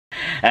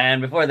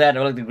And before that, I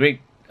would like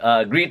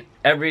to greet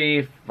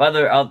every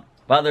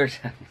fathers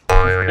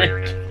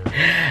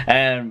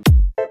and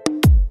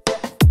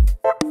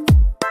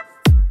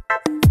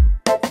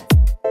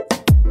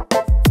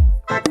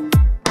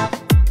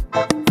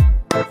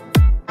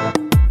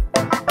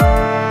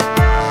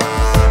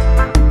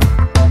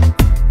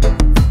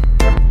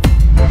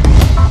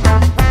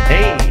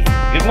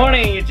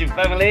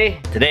family.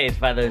 Today is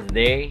Father's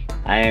Day.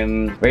 I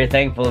am very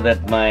thankful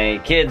that my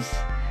kids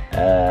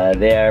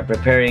they are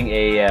preparing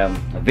a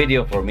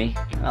video for me.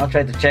 I'll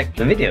try to check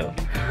the video.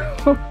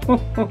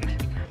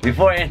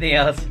 Before anything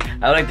else,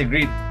 I would like to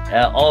greet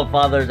all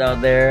fathers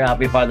out there.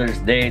 Happy Father's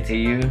Day to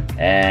you,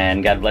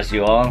 and God bless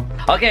you all.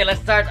 Okay,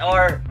 let's start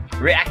our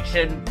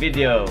reaction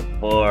video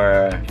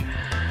for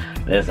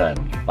this one.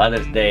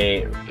 Father's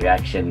Day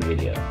reaction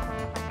video.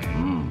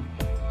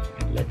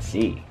 Let's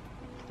see.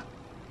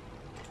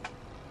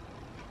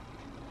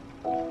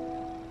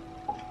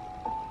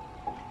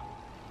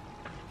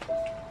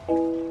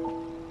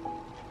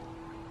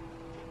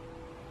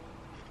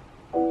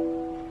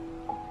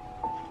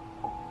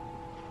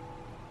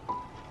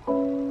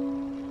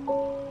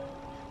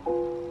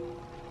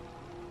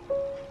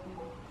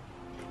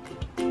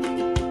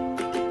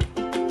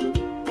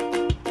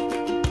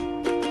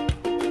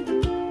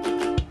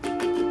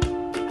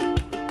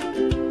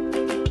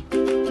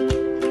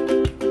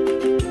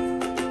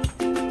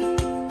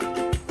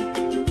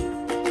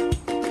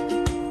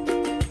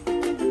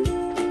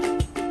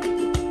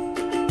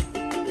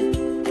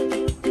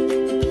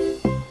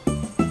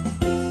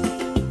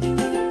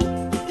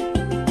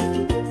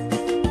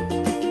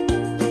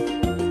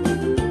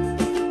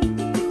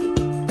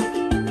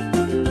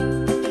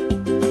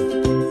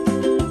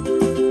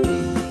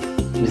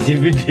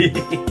 DVD.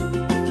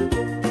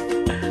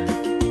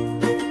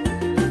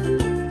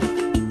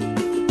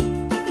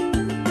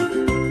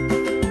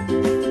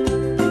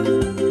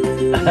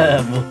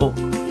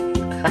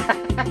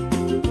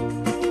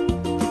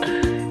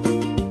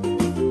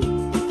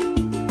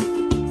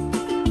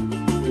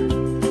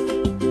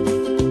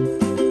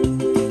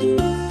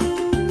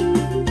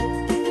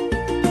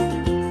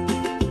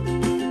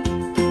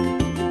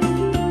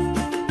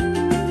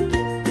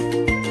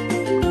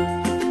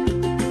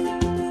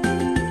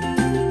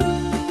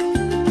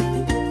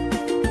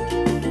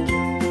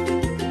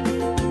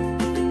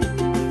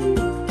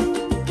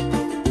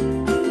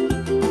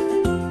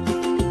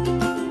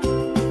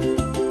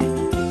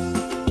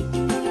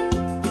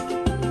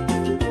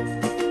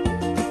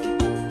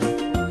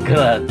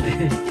 God.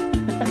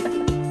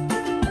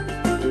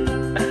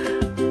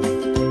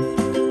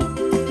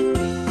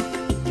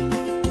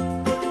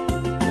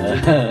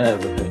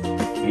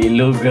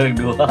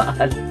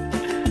 Ilugagwan.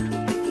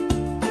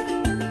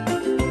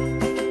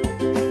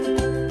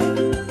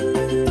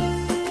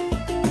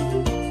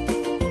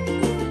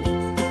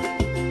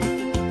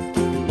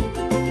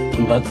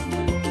 But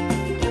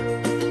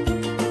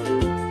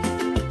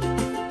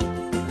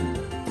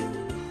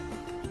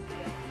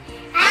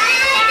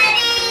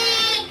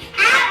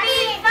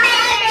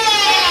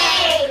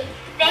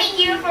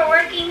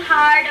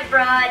hard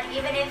abroad,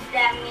 even if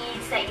that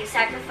means that you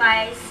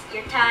sacrifice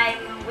your time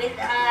with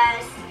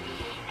us,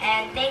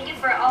 and thank you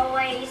for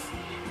always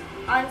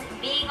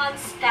being on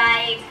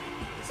Skype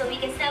so we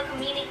can still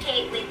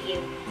communicate with you.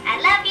 I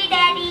love you,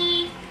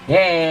 Daddy.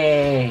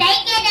 Yay!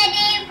 Thank you,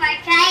 Daddy, for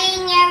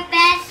trying your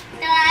best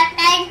to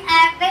attend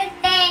our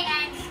birthday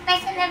and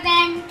special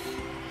events.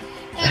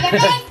 You're the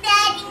best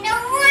dad in the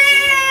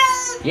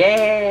world.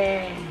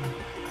 Yay!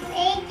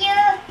 Thank you,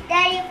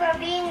 Daddy, for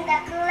being the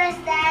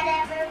coolest dad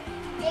ever.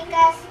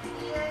 Because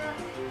you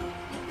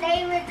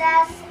play with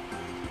us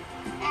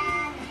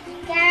and you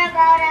care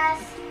about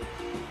us,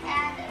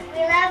 and we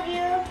love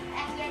you,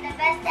 and you're the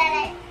best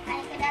dad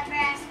I could ever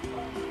ask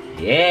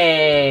for.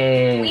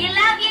 Yay! We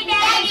love you,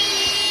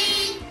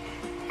 Daddy!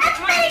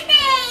 Happy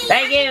birthday!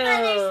 Thank you!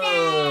 Father's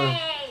Day!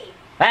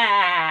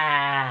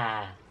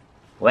 Ah!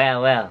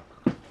 Well.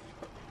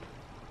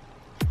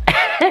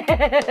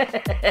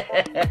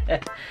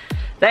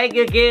 Thank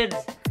you, kids.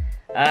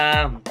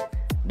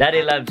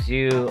 Daddy loves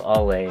you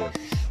always,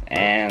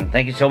 and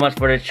thank you so much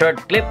for the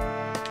short clip.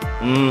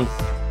 A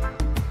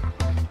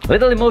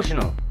little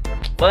emotional,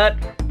 but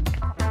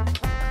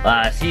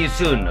see you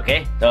soon,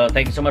 okay? So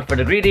thank you so much for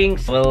the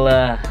greetings. We'll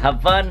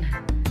have fun,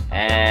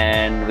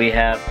 and we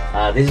have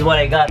this is what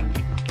I got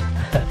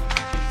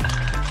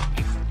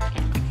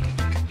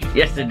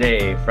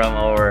yesterday from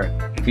our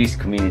Peace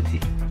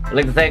community. I'd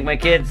like to thank my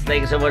kids.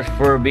 Thank you so much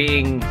for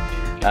being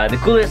the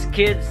coolest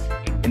kids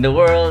in the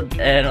world,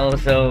 and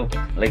also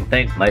I'd like to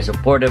thank my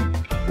supportive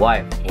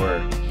wife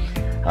for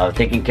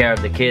taking care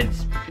of the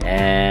kids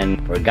and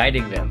for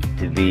guiding them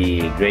to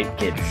be great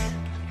kids.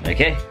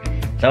 Okay,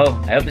 so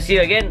I hope to see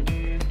you again.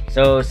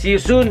 So see you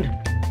soon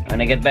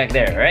when I get back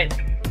there. Alright,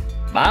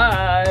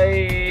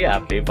 bye.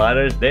 Happy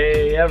Father's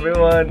Day,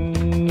 everyone.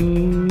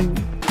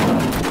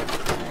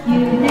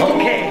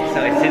 Okay,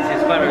 so since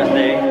it's Father's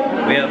Day,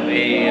 we have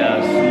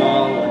a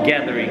small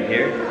gathering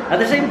here at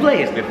the same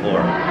place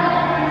before,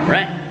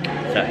 right?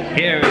 So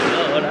here we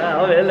go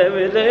now.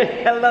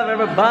 Hello,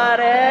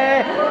 everybody.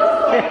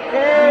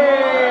 Hey.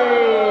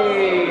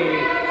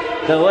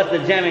 So, what's the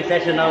jamming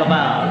session all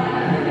about?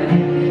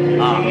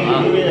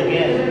 Do it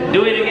again.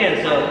 Do it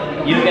again, so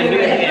you can do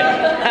it again.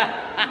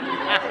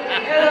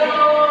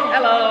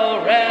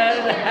 Hello,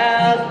 Red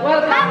House.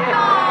 Welcome.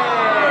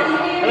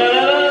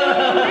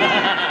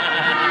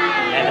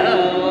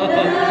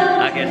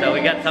 Hello. Okay, so we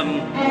got some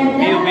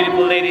few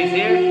beautiful ladies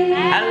here.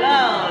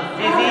 Hello,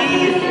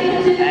 sissies.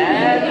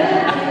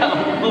 And of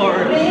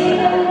course,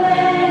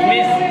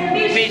 Miss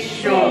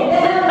Fisho.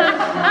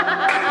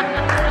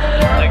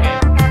 Okay.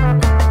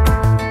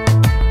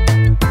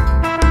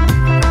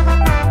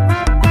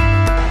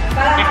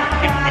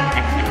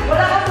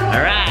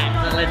 Alright,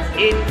 so let's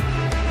eat.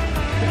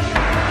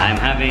 I'm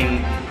having,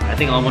 I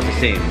think, almost the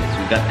same. So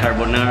we got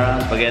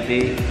carbonara,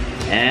 spaghetti,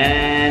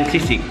 and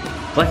sisig.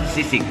 What is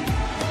sisig?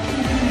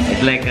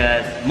 It's like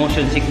a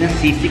motion sickness,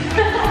 seasick.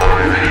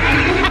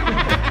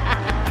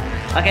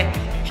 Okay,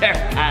 sure.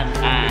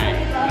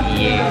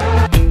 Yeah.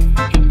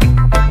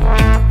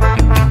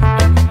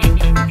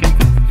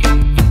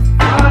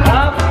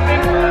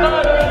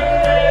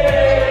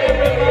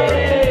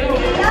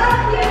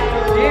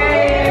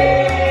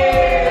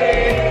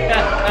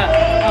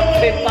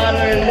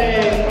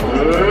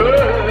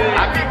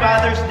 Happy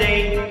Father's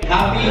Day!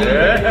 Happy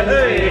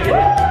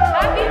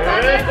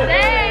Father's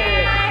Day!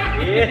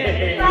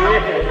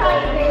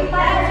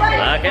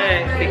 Okay,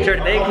 picture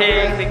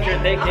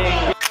taking.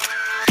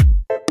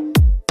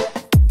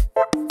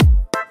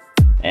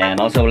 And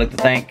also, I would like to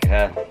thank